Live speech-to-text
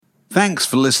Thanks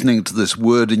for listening to this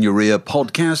Word in Your Ear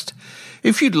podcast.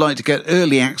 If you'd like to get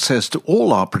early access to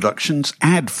all our productions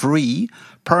ad-free,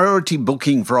 priority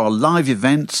booking for our live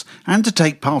events, and to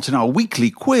take part in our weekly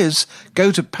quiz,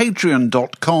 go to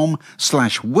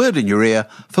patreon.com/wordinyourear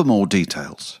for more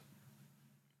details.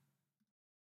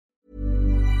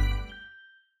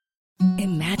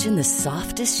 Imagine the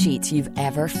softest sheets you've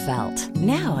ever felt.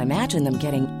 Now imagine them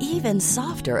getting even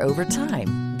softer over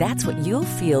time. That's what you'll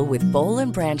feel with Boll &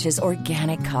 Branch's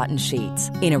organic cotton sheets.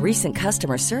 In a recent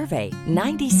customer survey,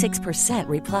 96%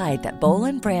 replied that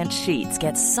Boll & Branch sheets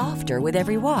get softer with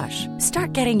every wash.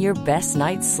 Start getting your best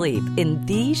night's sleep in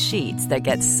these sheets that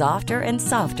get softer and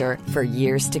softer for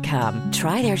years to come.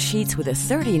 Try their sheets with a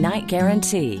 30-night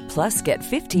guarantee. Plus, get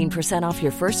 15% off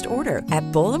your first order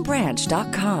at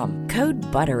bollandbranch.com. Code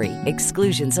BUTTERY.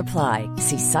 Exclusions apply.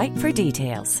 See site for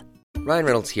details. Ryan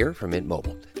Reynolds here from Mint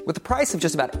Mobile. With the price of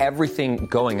just about everything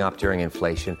going up during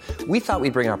inflation, we thought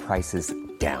we'd bring our prices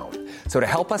down. So to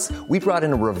help us, we brought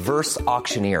in a reverse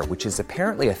auctioneer, which is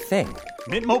apparently a thing.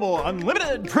 Mint Mobile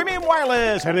Unlimited Premium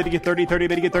Wireless. How to get 30, 30,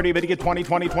 bit to get 30, bit to get 20,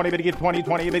 20, 20, bit to get 20,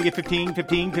 20, bit to get 15,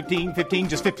 15, 15, 15,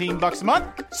 just $15 a month?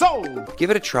 Sold!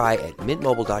 Give it a try at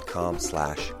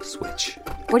mintmobile.com/switch.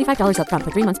 $45 up front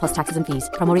for 3 months plus taxes and fees.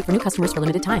 Promo rate for new customers for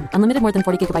limited time. Unlimited more than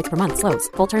 40 gigabytes per month. Slows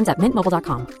full terms at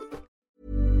mintmobile.com.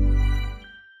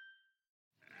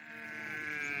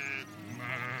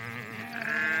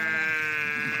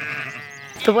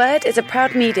 The Word is a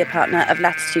proud media partner of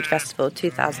Latitude Festival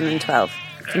 2012.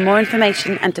 For more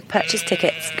information and to purchase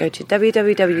tickets, go to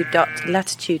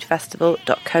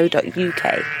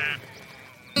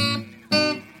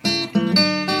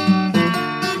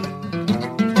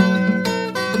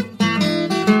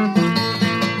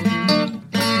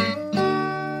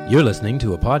You're listening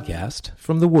to a podcast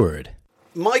from The Word.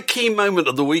 My key moment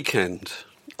of the weekend,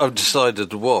 I've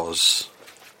decided, was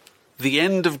the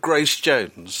end of Grace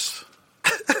Jones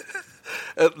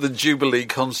at the Jubilee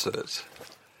concert,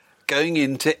 going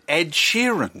into Ed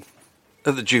Sheeran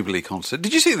at the Jubilee concert.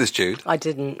 Did you see this, Jude? I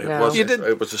didn't.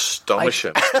 It was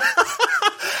astonishing.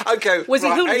 Okay, was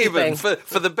right, he hula Avon, hooping?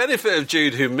 for the benefit of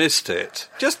Jude who missed it,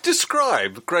 just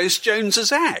describe Grace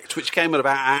Jones's act, which came at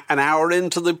about an hour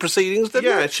into the proceedings, didn't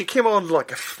Yeah, it? she came on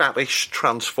like a fattish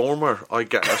transformer, I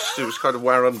guess. She was kind of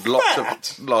wearing lots of,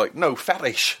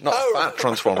 fattish, not fat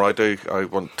transformer. I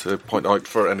want to point out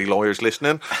for any lawyers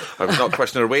listening, I was not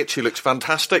questioning her weight. She looks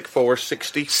fantastic for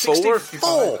 64.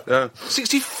 64? Yeah.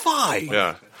 65?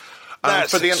 Yeah.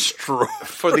 That's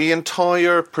for the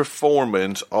entire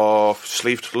performance of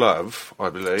Slave to Love, I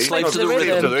believe. Slave to the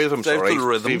Rhythm.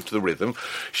 Slave to the Rhythm.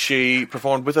 She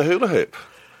performed with a hula hoop.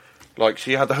 Like,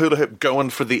 she had the hula hoop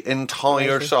going for the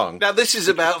entire song. Now, this is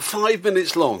about 5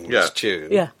 minutes long, this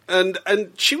tune. Yeah. And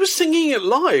she was singing it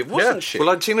live, wasn't she? Well,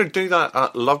 I'd seen her do that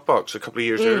at Lovebox a couple of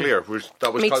years earlier.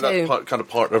 That was Me kind too. of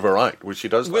part of her act, where she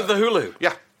does With that. the hula hoop?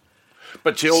 Yeah.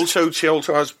 But she also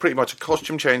has pretty much a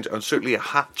costume change and certainly a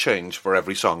hat change for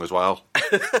every song as well.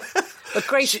 But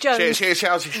Grace Jones... She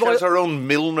has her own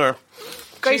Milner.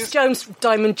 Grace Jones'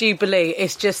 Diamond Jubilee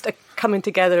is just a coming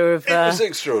together of... It was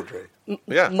extraordinary.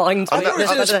 Minds. I thought it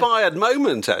was an inspired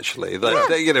moment, actually,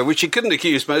 which she couldn't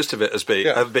accuse most of it of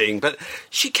being. But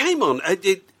she came on.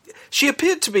 She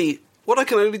appeared to be what I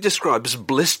can only describe as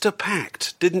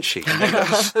blister-packed, didn't she? There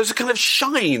was a kind of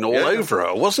shine all over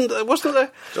her, wasn't there?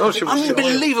 Oh, she was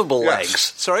unbelievable legs.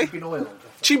 Yes. Sorry?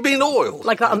 She'd been oiled.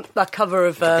 Like that cover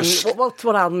of...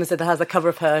 what album is it that has a cover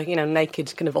of her,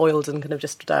 naked, kind of oiled and kind of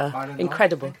just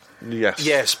incredible? Yes.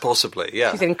 Yes, possibly,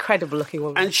 yeah. She's an incredible-looking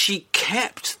woman. And she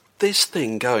kept this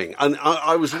thing going. And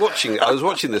I was watching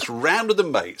this round with the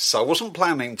mates. So I wasn't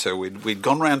planning to. We'd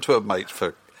gone round to a mate for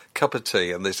a cup of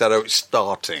tea, and they said, it's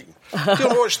starting. Do you want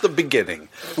to watch the beginning?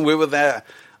 And we were there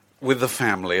with the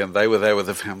family, and they were there with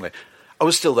the family. I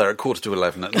was still there at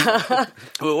 11:15 at night.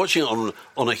 We were watching it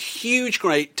on a huge,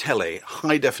 great telly,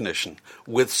 high definition,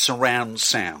 with surround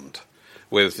sound,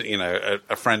 with,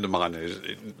 a friend of mine who's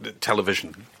a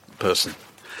television person.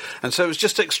 And so it was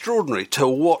just extraordinary to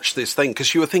watch this thing,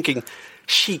 because you were thinking,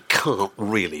 she can't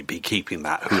really be keeping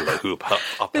that hula hoop up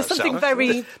There's herself. something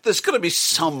very... There's got to be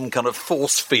some kind of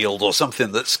force field or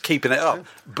something that's keeping it up.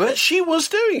 But she was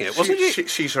doing it, wasn't she?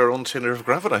 She's her own centre of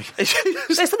gravity.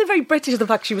 There's something very British to the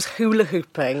fact she was hula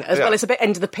hooping as well. It's a bit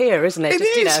end of the pier, isn't it? It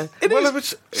is.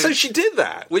 So she did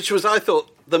that, which was, I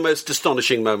thought, the most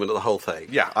astonishing moment of the whole thing.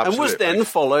 Yeah, absolutely. And was then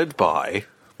followed by...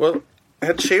 Well,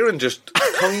 Ed Sheeran just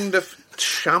kind of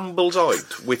shambles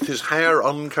out with his hair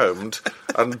uncombed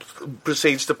and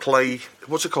proceeds to play,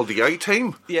 what's it called, the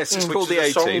A-Team? Yes, it's Which called is the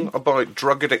a song A-Team. about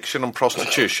drug addiction and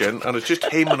prostitution, and it's just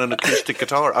him and an acoustic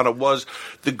guitar, and it was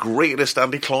the greatest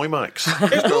anticlimax.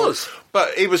 It was.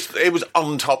 But it was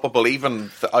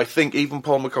untoppable. I think even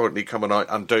Paul McCartney coming out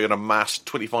and doing a mass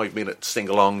 25-minute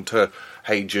sing-along to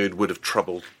Hey Jude would have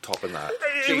troubled topping that.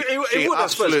 She It would, I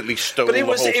suppose. absolutely stole but the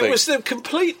whole thing. It was the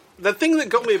complete. The thing that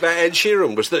got me about Ed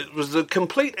Sheeran was the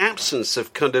complete absence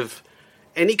of kind of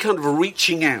any kind of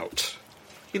reaching out.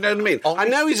 You know what I mean? I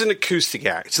know he's an acoustic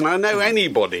act, and I know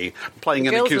anybody playing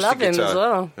an Girls acoustic love him guitar as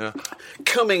well.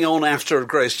 coming on after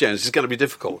Grace Jones is going to be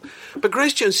difficult. But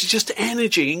Grace Jones is just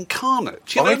energy incarnate.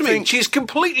 Do you know I what I mean? think- She's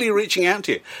completely reaching out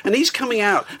to you, and he's coming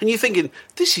out, and you're thinking,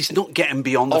 this is not getting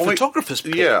beyond the photographer's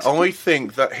pit. Yeah, I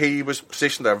think that he was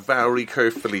positioned there very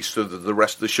carefully so that the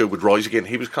rest of the show would rise again.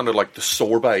 He was kind of like the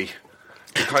sorbet.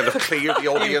 To kind of clear the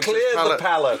audience. cleared the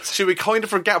palate. So we kind of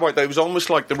forget about that. It was almost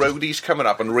like the roadies coming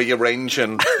up and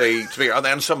rearranging and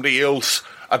then somebody else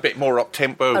a bit more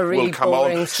up-tempo A really will come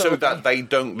boring on so sort of that they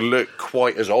don't look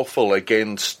quite as awful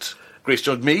against Grace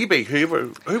Jones. Maybe, who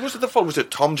was it that followed? Was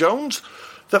it Tom Jones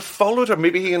that followed her?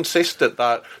 Maybe he insisted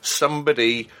that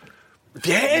somebody...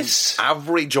 Yes.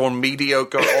 average or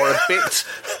mediocre or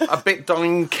a bit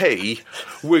down key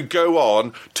would go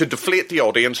on to deflate the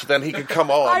audience, then he could come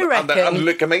I on reckon- and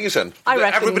look amazing. I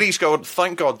reckon- Everybody's going,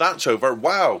 thank God that's over.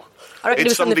 Wow. I reckon it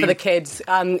It's was something for the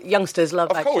somebody- kids. Youngsters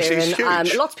love Of Ed course, he's Sheeran.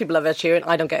 huge. Lots of people love Ed Sheeran.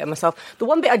 I don't get it myself. The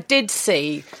one bit I did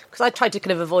see, because I tried to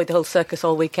kind of avoid the whole circus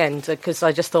all weekend, because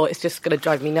I just thought it's just going to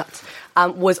drive me nuts,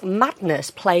 was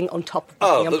Madness playing on top of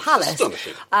Buckingham that's Palace,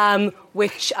 astonishing.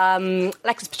 which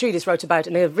Alexis Petridis wrote about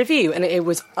in a review, and it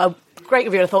was a great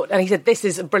review. And I thought, and he said, this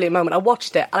is a brilliant moment. I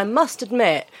watched it, and I must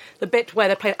admit, the bit where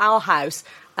they're playing Our House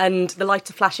and the lights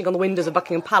are flashing on the windows of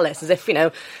Buckingham Palace, as if, you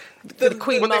know, the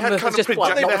Queen Well, they Mum had was kind of just project-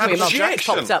 not they the had Queen Mum,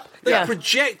 projection. popped up. They Yeah.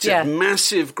 projected Yeah.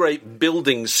 massive, great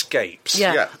building scapes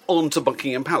Yeah. onto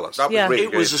Buckingham Palace. That was Yeah. really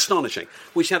It was good. astonishing.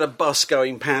 Which had a bus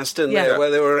going past in Yeah. there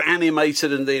where they were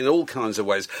animated and in all kinds of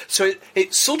ways. So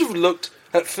it sort of looked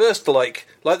at first like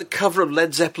the cover of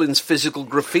Led Zeppelin's Physical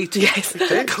Graffiti. Yes.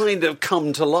 It kind of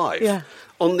come to life Yeah.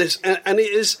 on this. And it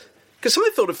is... Because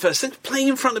I thought at first, playing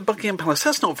in front of Buckingham Palace,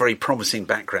 that's not a very promising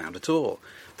background at all.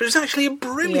 But it's actually a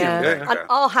brilliant And background.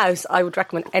 Our House, I would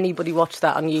recommend anybody watch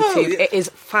that on YouTube. Oh, yeah. It is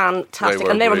fantastic. They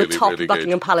were And they're on really, the top really of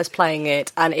Buckingham good. Palace playing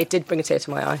it, and it did bring a tear to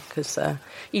my eye, because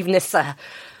even this,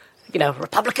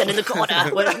 Republican in the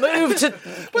corner would have moved to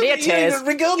near tears.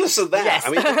 Regardless of that, Yes. I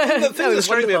mean, the thing No, that it's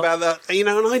struck me wonderful. about that,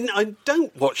 and I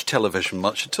don't watch television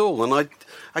much at all, and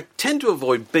I tend to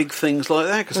avoid big things like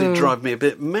that because they drive me a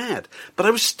bit mad. But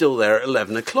I was still there at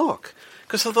 11 o'clock.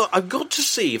 Because I thought, I've got to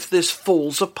see if this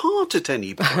falls apart at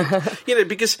any point.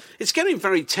 Because it's getting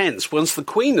very tense once the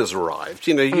Queen has arrived.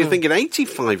 You're thinking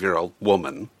 85-year-old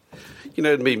woman, you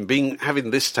know what I mean,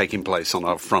 having this taking place on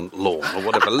our front lawn or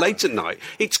whatever, late at night.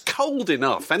 It's cold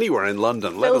enough anywhere in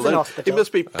London, let Phil's an alone hospital. it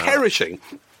must be perishing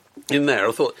in there.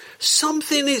 I thought,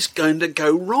 something is going to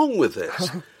go wrong with this.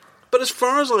 But as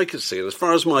far as I could see, and as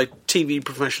far as my TV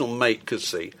professional mate could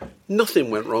see,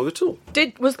 nothing went wrong at all.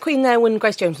 Was the Queen there when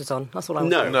Grace Jones was on? That's what I was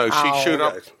No. saying. No, she Oh, showed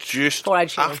up just Before Ed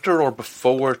Sheeran. after or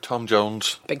before Tom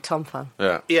Jones. Big Tom fan.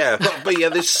 Yeah. Yeah, but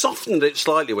they softened it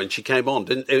slightly when she came on,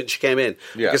 when she came in.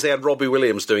 Yeah. Because they had Robbie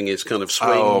Williams doing his kind of swing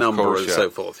Oh, of number course, and yeah. so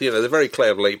forth. They're very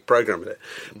cleverly programming it.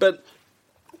 But,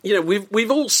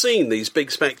 we've all seen these big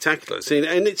spectaculars,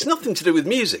 and it's nothing to do with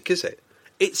music, is it?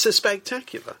 It's a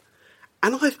spectacular.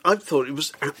 And I thought it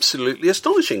was absolutely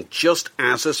astonishing, just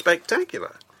as a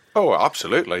spectacular. Oh,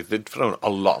 absolutely. They'd thrown a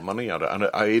lot of money at it, and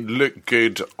it looked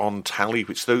good on tally,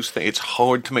 which those things, it's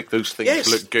hard to make those things Yes.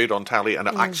 look good on tally, and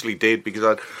it actually did,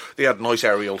 because they had nice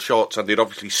aerial shots, and they'd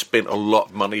obviously spent a lot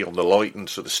of money on the lighting,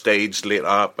 so the stage lit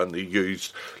up, and they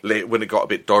used, when it got a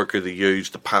bit darker, they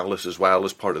used the palace as well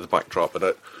as part of the backdrop of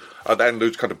it. And then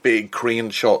those kind of big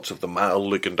crane shots of the Mall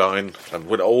looking down, and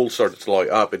when it all started to light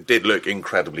up, it did look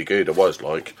incredibly good. It was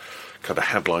like kind of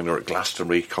headliner at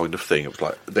Glastonbury kind of thing. It was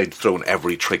like they'd thrown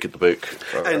every trick at the book.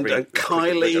 And every trick at the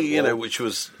Kylie,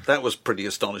 wall. that was pretty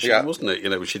astonishing, Yeah. wasn't it?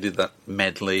 When she did that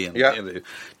medley and Yeah.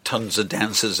 tons of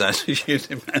dancers, as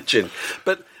you'd imagine.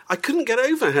 But I couldn't get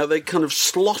over how they kind of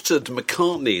slotted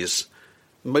McCartney's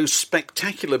most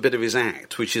spectacular bit of his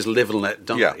act, which is Live and Let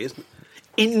Die, Yeah. isn't it?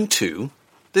 Into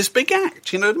this big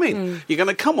act, you know what I mean? You're going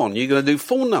to come on, you're going to do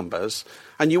 4 numbers,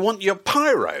 and you want your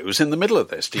pyros in the middle of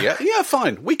this, do you? Yeah,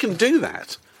 fine, we can do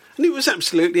that. And it was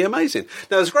absolutely amazing.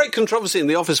 Now, there's great controversy in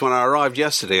the office when I arrived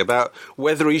yesterday about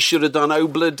whether he should have done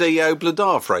Obla Di Obla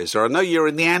Da, Fraser. I know you're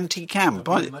in the anti-camp.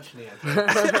 What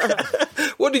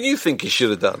did you think he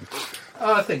should have done?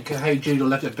 I think Hey Jude will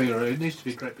let it be. It needs to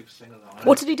be a great big sing-along.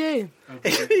 What did he do? What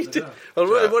did he do?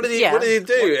 He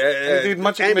did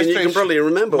Magical Mystery. You can probably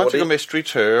remember Magical Mystery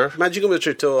Tour. Magical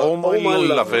Mystery Tour. All My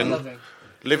Lovin'.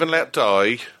 Live and Let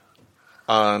Die.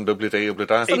 And Obla Di Obla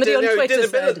Da. Somebody on Twitter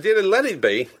said... Did Let It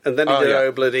Be, and then he did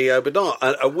Obla Di Obla Da.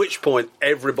 At which point,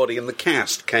 everybody in the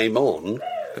cast came on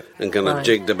and kind of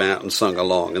jigged about and sung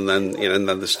along, and then and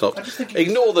then they stopped.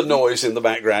 Ignore the noise in the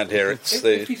background here.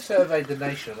 If you surveyed the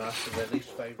nation after their least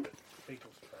favourite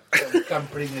Beatles fan, it would come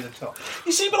pretty near the top.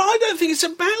 You see, but I don't think it's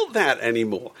about that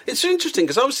anymore. It's interesting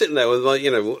because I was sitting there with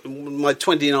my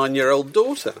 29-year-old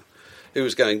daughter, who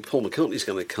was going, Paul McCartney's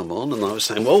going to come on, and I was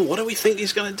saying, well, what do we think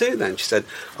he's going to do then? She said,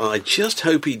 I just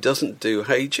hope he doesn't do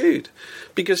Hey Jude.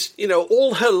 Because,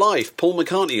 all her life, Paul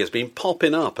McCartney has been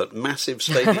popping up at massive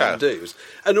stadium do's,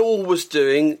 and always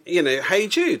doing, Hey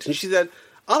Jude. And she said,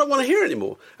 I don't want to hear it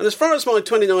anymore. And as far as my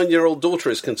 29-year-old daughter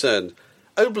is concerned,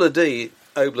 Obla Di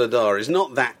Obla Da is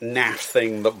not that naff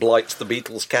thing that blights the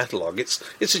Beatles catalogue. It's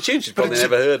a tune she's probably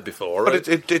never heard before. But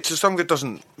it's a song that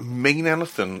doesn't mean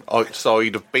anything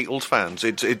outside of Beatles fans.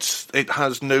 It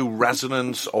has no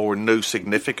resonance or no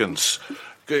significance.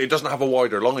 It doesn't have a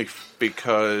wider life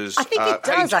because I think it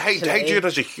does, actually. Hey Jude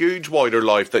has a huge wider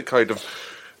life that kind of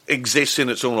exists in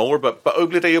its own orbit, but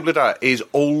Obla Di Obla Da is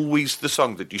always the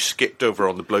song that you skipped over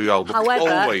on the Blue album. However,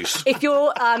 always. If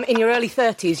you're in your early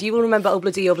 30s, you will remember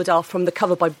Obla Di Obla Da from the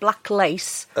cover by Black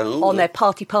Lace on their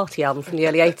Party Party album from the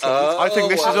early 80s. I think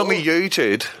this is only you,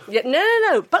 Jude. Yeah,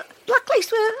 no, but Black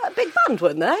Lace were a big band,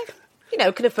 weren't they?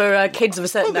 Kind of for kids of a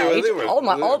certain age. They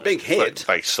were big hit.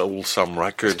 They sold some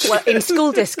records. Well, in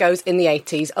school discos in the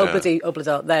 80s, Obla Di Obla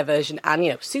Da, their version,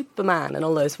 and Superman and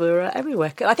all those were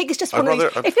everywhere. I think it's just one of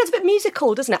these... It feels a bit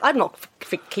musical, doesn't it? I'm not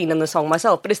keen on the song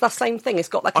myself, but it's that same thing. It's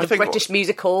got like a British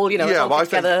musical,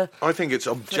 together. I think it's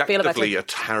objectively a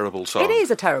terrible song. It is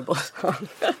a terrible song.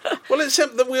 Well,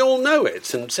 except that we all know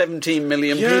it, and 17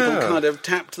 million people kind of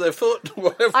tapped their foot.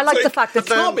 Whatever. I like the fact that it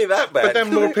can't be that bad. But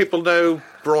then more people know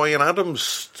Bryan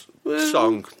Adams'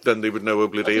 song than they would know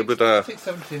Obla Di Obla Da. I think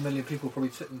 17 million people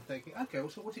probably sitting thinking, okay, well,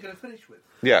 so what's he going to finish with?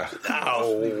 Yeah.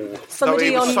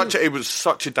 It was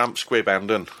such a damp squib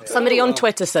ending. Somebody on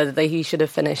Twitter said that he should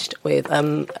have finished with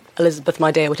Elizabeth,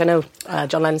 My Dear, which I know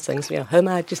John Lennon sings, Her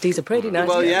Majesty's a pretty nice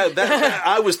Well, name.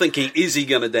 I was thinking, is he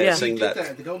going to dare sing that? He did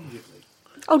that at the Golden Jubilee.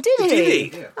 Oh, did he?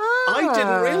 Did he? Yeah. I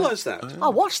didn't realise that. I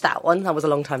watched that one. That was a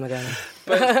long time ago.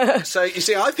 But, so, you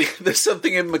see, I think there's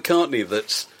something in McCartney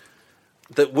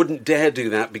that wouldn't dare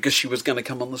do that because she was going to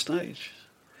come on the stage.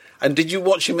 And did you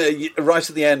watch him right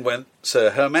at the end when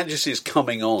Her Majesty is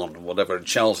coming on, or whatever, and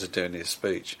Charles is doing his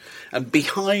speech, and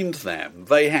behind them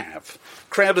they have,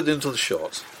 crowded into the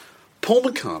shot, Paul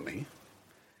McCartney,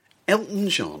 Elton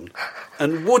John,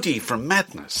 and Woody from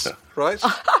Madness, right?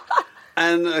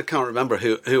 And I can't remember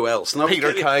who else. And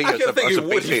Peter Kay. I can think of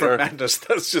Woody from Madness.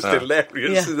 That's just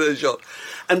hilarious. Yeah. Shot.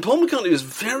 And Paul McCartney was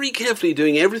very carefully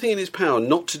doing everything in his power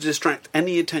not to distract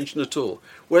any attention at all.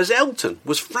 Whereas Elton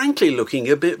was frankly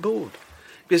looking a bit bored.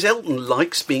 Because Elton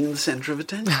likes being the centre of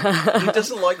attention. He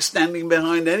doesn't like standing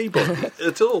behind anybody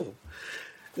at all.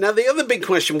 Now, the other big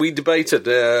question we debated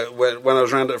when I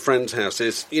was round at a friend's house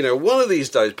is, one of these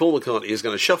days Paul McCartney is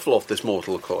going to shuffle off this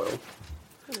mortal coil.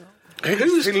 He'll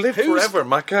live forever,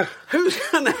 Macca. Who's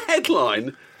going to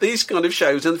headline these kind of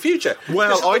shows in the future?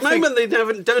 Well, at the moment they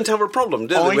don't have a problem,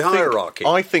 do they, with hierarchy?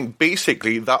 I think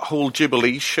basically that whole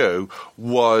Jubilee show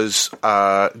was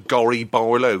Gary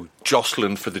Barlow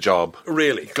jostling for the job.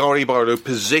 Really? Gary Barlow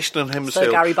positioning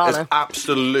himself as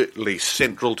absolutely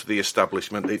central to the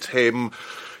establishment. It's him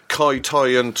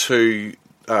kowtowing to...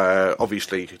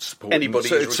 obviously,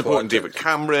 supporting David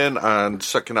Cameron and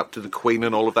sucking up to the Queen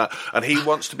and all of that. And he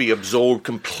wants to be absorbed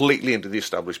completely into the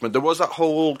establishment. There was that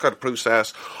whole kind of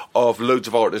process of loads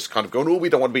of artists kind of going, we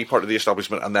don't want to be part of the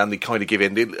establishment, and then they kind of give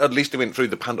in. At least they went through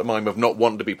the pantomime of not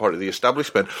wanting to be part of the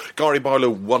establishment. Gary Barlow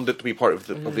wanted to be part of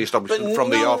the establishment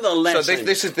from the off. So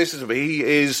this is he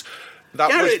is.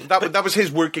 That was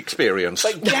his work experience.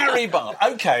 But Gary Barlow,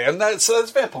 okay, and that's a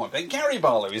fair point. But Gary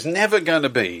Barlow is never going to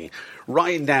be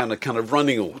writing down a kind of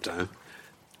running order.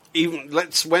 Even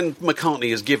when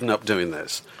McCartney has given up doing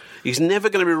this, He's never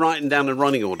going to be writing down a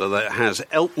running order that has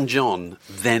Elton John,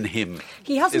 then him.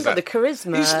 He hasn't got the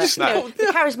charisma. He's just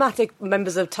the charismatic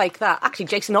members of Take That. Actually,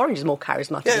 Jason Orange is more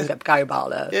charismatic than Gary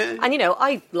Barlow. Yeah. And,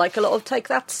 I like a lot of Take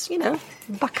That's,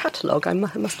 back catalogue, I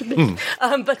must admit.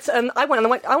 But I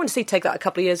went to see Take That a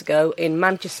couple of years ago in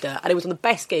Manchester, and it was one of the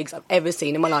best gigs I've ever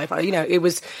seen in my life. It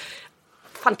was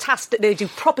fantastic. They do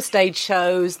proper stage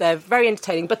shows. They're very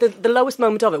entertaining. But the lowest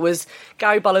moment of it was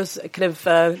Gary Barlow's kind of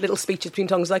little speeches between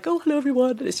songs, like, "Oh, hello,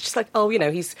 everyone." And it's just like,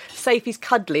 he's safe, he's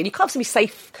cuddly. And you can't be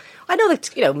safe. I know that,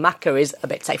 Macca is a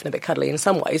bit safe and a bit cuddly in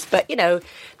some ways, but,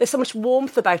 there's so much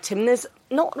warmth about him. There's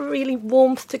not really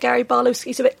warmth to Gary Barlow.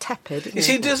 He's a bit tepid. You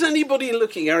see, does anybody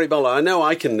look at Gary Barlow? I know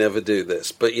I can never do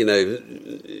this, but,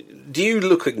 do you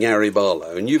look at Gary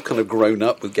Barlow, and you've kind of grown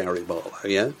up with Gary Barlow,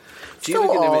 yeah? Do you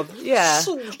look at him? Yeah.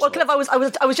 Well, kind of, I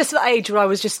was just at that age where I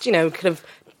was just, kind of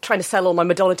trying to sell all my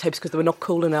Madonna tapes because they were not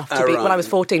cool enough to be when I was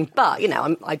 14. But,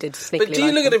 I did sneakily. But do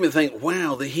you look at him and think,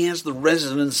 wow, he has the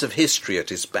resonance of history at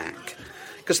his back?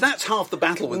 Because that's half the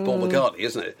battle with Paul McCartney,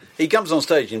 isn't it? He comes on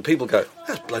stage and people go,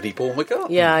 that's bloody Paul McCartney.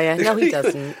 Yeah. No, he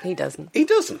doesn't. He doesn't. He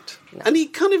doesn't. No. And he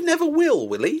kind of never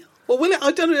will he? Or will it?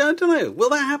 I don't know. Will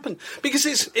that happen? Because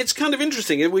it's kind of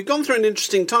interesting. We've gone through an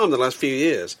interesting time the last few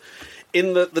years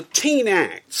in that the teen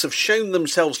acts have shown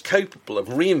themselves capable of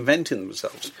reinventing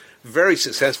themselves very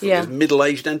successfully as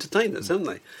middle-aged entertainers, haven't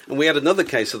they? And we had another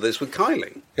case of this with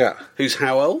Kylie. Yeah. Who's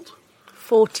how old?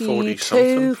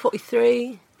 42,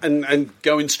 43. And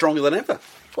going stronger than ever.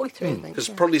 43, I think. Because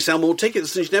probably sell more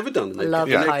tickets than she's never done. I love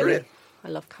Kylie. I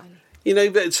love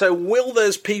Kylie. But so will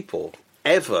those people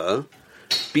ever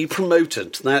be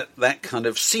promoted to that kind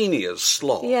of seniors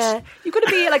slot? Yeah, you've got to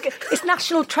be it's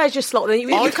national treasure slot. You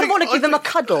kind of want to give them a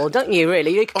cuddle, don't you?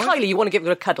 Really, Kylie, you want to give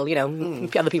her a cuddle.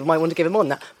 Other people might want to give him more than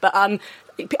that, but and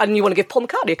you want to give Paul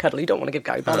McCartney a cuddle. You don't want to give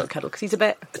Gary Barlow a cuddle because he's a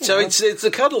bit. So it's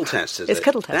a cuddle test, is it? It's a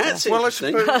cuddle test. That's well, I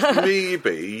suppose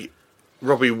maybe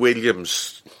Robbie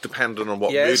Williams, depending on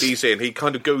what mood he's in, he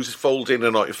kind of folds in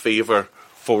and out of favour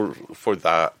for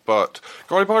that. But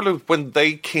Gary Barlow, when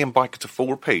they came back to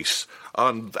four-piece,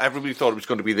 and everybody thought it was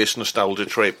going to be this nostalgia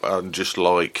trip, and just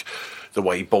like the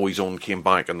way Boyzone came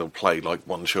back and they'll play like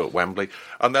one show at Wembley,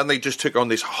 and then they just took on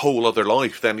this whole other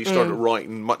life. Then he started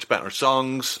writing much better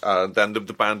songs, and then the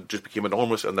band just became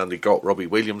enormous, and then they got Robbie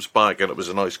Williams back, and it was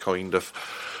a nice kind of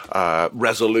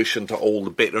resolution to all the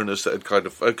bitterness that had kind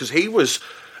of... Because he was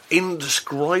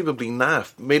indescribably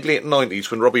naff mid-late 90s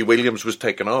when Robbie Williams was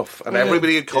taken off, and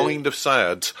everybody had kind of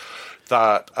said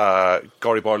that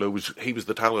Gary Barlow was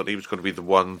the talent, he was going to be the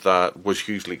one that was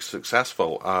hugely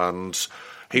successful, and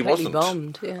he wasn't.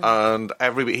 Bombed, yeah. And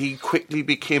he quickly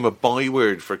became a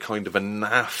byword for kind of a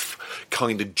naff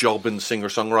kind of jobbing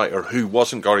singer-songwriter who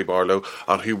wasn't Gary Barlow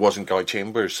and who wasn't Guy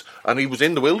Chambers. And he was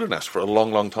in the wilderness for a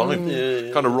long, long time,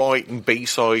 kind of writing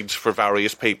B-sides for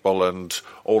various people and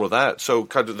all of that. So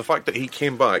kind of the fact that he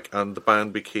came back and the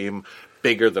band became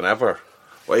bigger than ever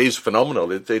is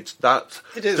phenomenal. It's that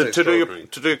it is to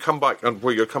do a comeback and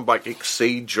where your comeback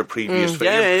exceeds your previous fame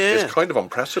is kind of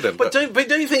unprecedented. But don't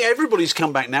you think everybody's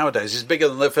comeback nowadays is bigger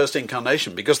than their first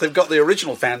incarnation because they've got the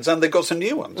original fans and they've got some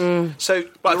new ones. So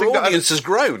but I think the audience has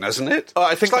grown, hasn't it?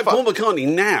 I think it's like Paul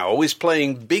McCartney now is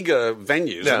playing bigger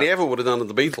venues than he ever would have done at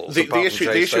the Beatles. The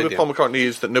issue with Paul McCartney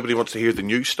is that nobody wants to hear the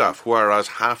new stuff, whereas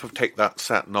half of Take That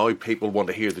set now, people want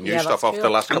to hear the new stuff off the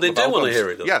last couple of albums. And they do want to hear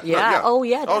it. Yeah. Oh,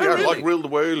 yeah. Like Rule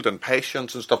the World and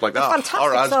Patience and stuff like that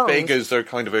are as big as their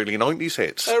kind of early 90s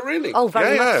hits. Oh, really? Oh,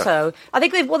 very much so. I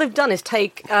think what they've done is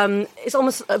take... it's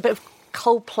almost a bit of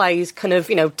Coldplay's kind of,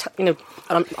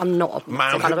 I'm not a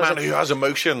man who has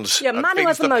emotions. Yeah, man who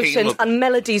has emotions and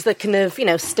melodies that kind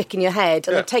of, stick in your head.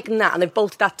 And they've taken that and they've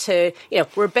bolted that to,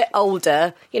 we're a bit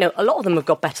older. A lot of them have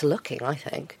got better looking, I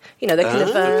think. They're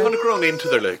kind of grown into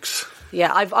their looks.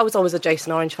 Yeah, I was always a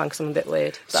Jason Orange fan because I'm a bit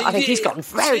weird. But I think he's gotten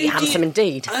very handsome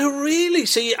indeed. Oh, really?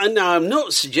 See, and now I'm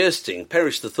not suggesting,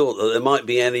 perish the thought, that there might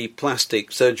be any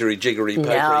plastic surgery, jiggery,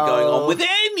 pokery going on with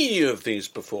any of these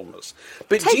performers.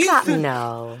 But Take that,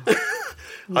 no.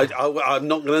 I'm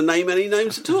not going to name any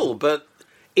names at all, but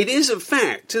it is a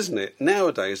fact, isn't it,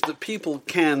 nowadays, that people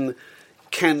can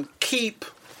keep...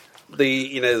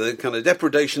 the kind of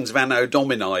depredations of Anno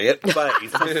Domini at bay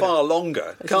for far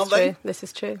longer, can't they? This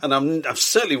is true. And I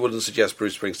certainly wouldn't suggest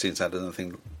Bruce Springsteen's had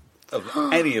anything of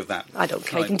any of that. I don't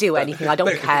care. He can do anything. I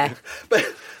don't care. But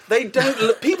they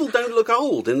don't. People don't look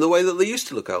old in the way that they used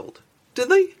to look old, do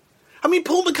they? I mean,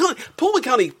 Paul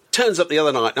McCartney turns up the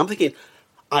other night, and I'm thinking,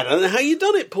 I don't know how you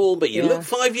done it, Paul, but you look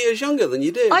 5 years younger than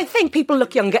you did. I think people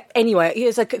look younger anyway.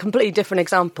 Here's a completely different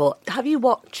example. Did you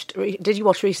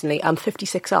watch recently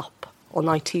 56 Up on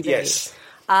ITV? Yes.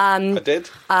 I did.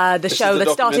 The show that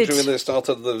started... When they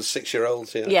started the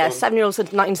 6-year-olds. Yeah, 7-year-olds in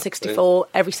 1964,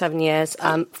 every 7 years.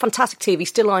 Fantastic TV,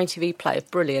 still on ITV Player,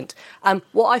 brilliant.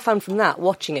 What I found from that,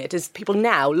 watching it, is people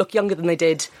now look younger than they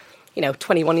did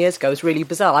 21 years ago. Is really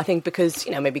bizarre. I think because,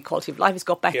 maybe quality of life has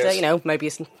got better, Yes. Maybe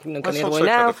it's going the other way also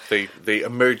now. kind of the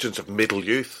emergence of middle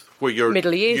youth, where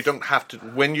you don't have to,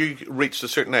 when you reached a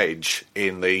certain age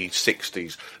in the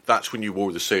 60s, that's when you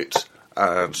wore the suits.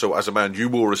 And so as a man, you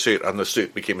wore a suit, and the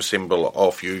suit became a symbol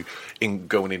of you in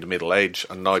going into middle age.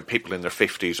 And now people in their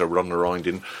 50s are running around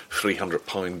in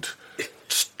 £300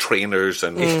 trainers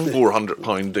and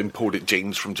 £400 imported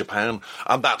jeans from Japan,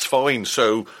 and that's fine.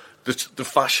 So the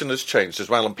fashion has changed as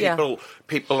well, and people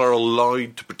are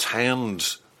allowed to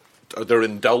pretend. They're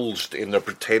indulged in their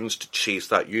pretends to chase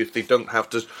that youth. They don't have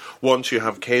to. Once you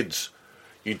have kids,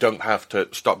 you don't have to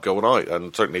stop going out.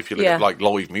 And certainly if you look at like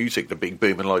live music, the big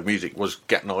boom in live music was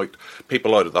getting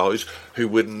people out of the house who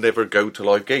would never go to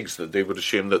live gigs, that they would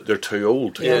assume that they're too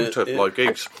old to go to live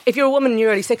gigs. If you're a woman in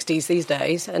your early 60s these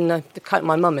days, and I count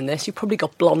my mum in this, you've probably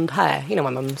got blonde hair. My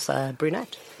mum's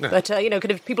brunette. Yeah. But,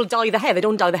 kind of people dye the hair. They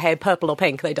don't dye the hair purple or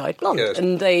pink, they dye it blonde. Yes.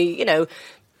 And they,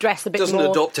 dress a bit Doesn't more...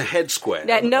 Doesn't adopt a head square.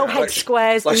 Yeah, no head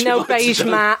squares, no beige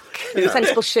Mac,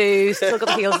 sensible shoes, still got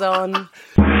the heels on.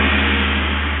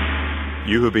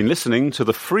 You have been listening to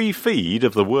the free feed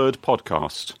of the Word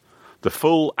podcast. The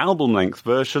full album-length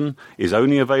version is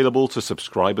only available to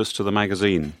subscribers to the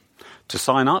magazine. To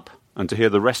sign up and to hear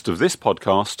the rest of this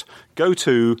podcast, go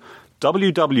to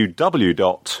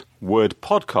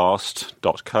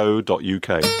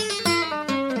www.wordpodcast.co.uk.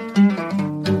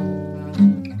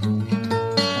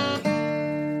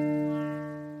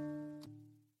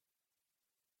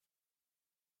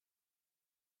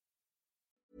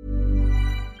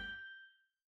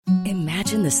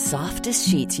 Imagine the softest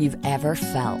sheets you've ever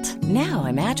felt. Now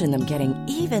imagine them getting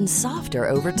even softer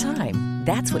over time.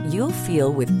 That's what you'll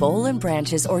feel with Boll &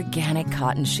 Branch's organic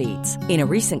cotton sheets. In a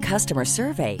recent customer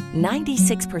survey,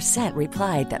 96%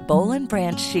 replied that Boll &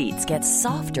 Branch sheets get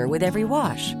softer with every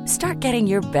wash. Start getting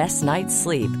your best night's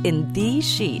sleep in these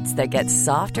sheets that get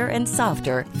softer and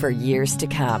softer for years to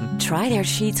come. Try their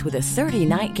sheets with a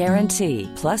 30-night guarantee.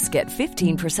 Plus, get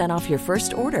 15% off your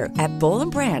first order at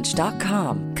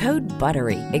bollandbranch.com. Code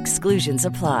BUTTERY. Exclusions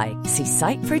apply. See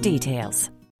site for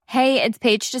details. Hey, it's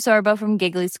Paige DeSorbo from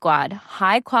Giggly Squad.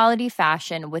 High quality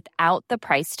fashion without the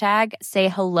price tag. Say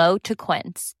hello to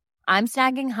Quince. I'm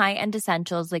snagging high-end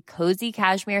essentials like cozy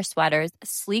cashmere sweaters,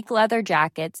 sleek leather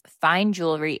jackets, fine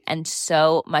jewelry, and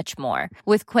so much more.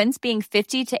 With Quince being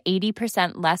 50 to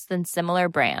 80% less than similar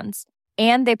brands.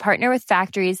 And they partner with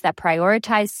factories that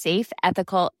prioritize safe,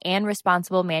 ethical, and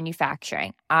responsible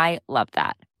manufacturing. I love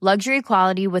that. Luxury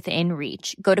quality within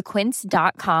reach. Go to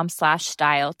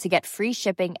quince.com/style to get free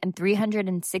shipping and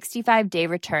 365-day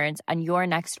returns on your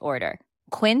next order.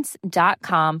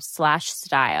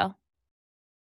 Quince.com/style.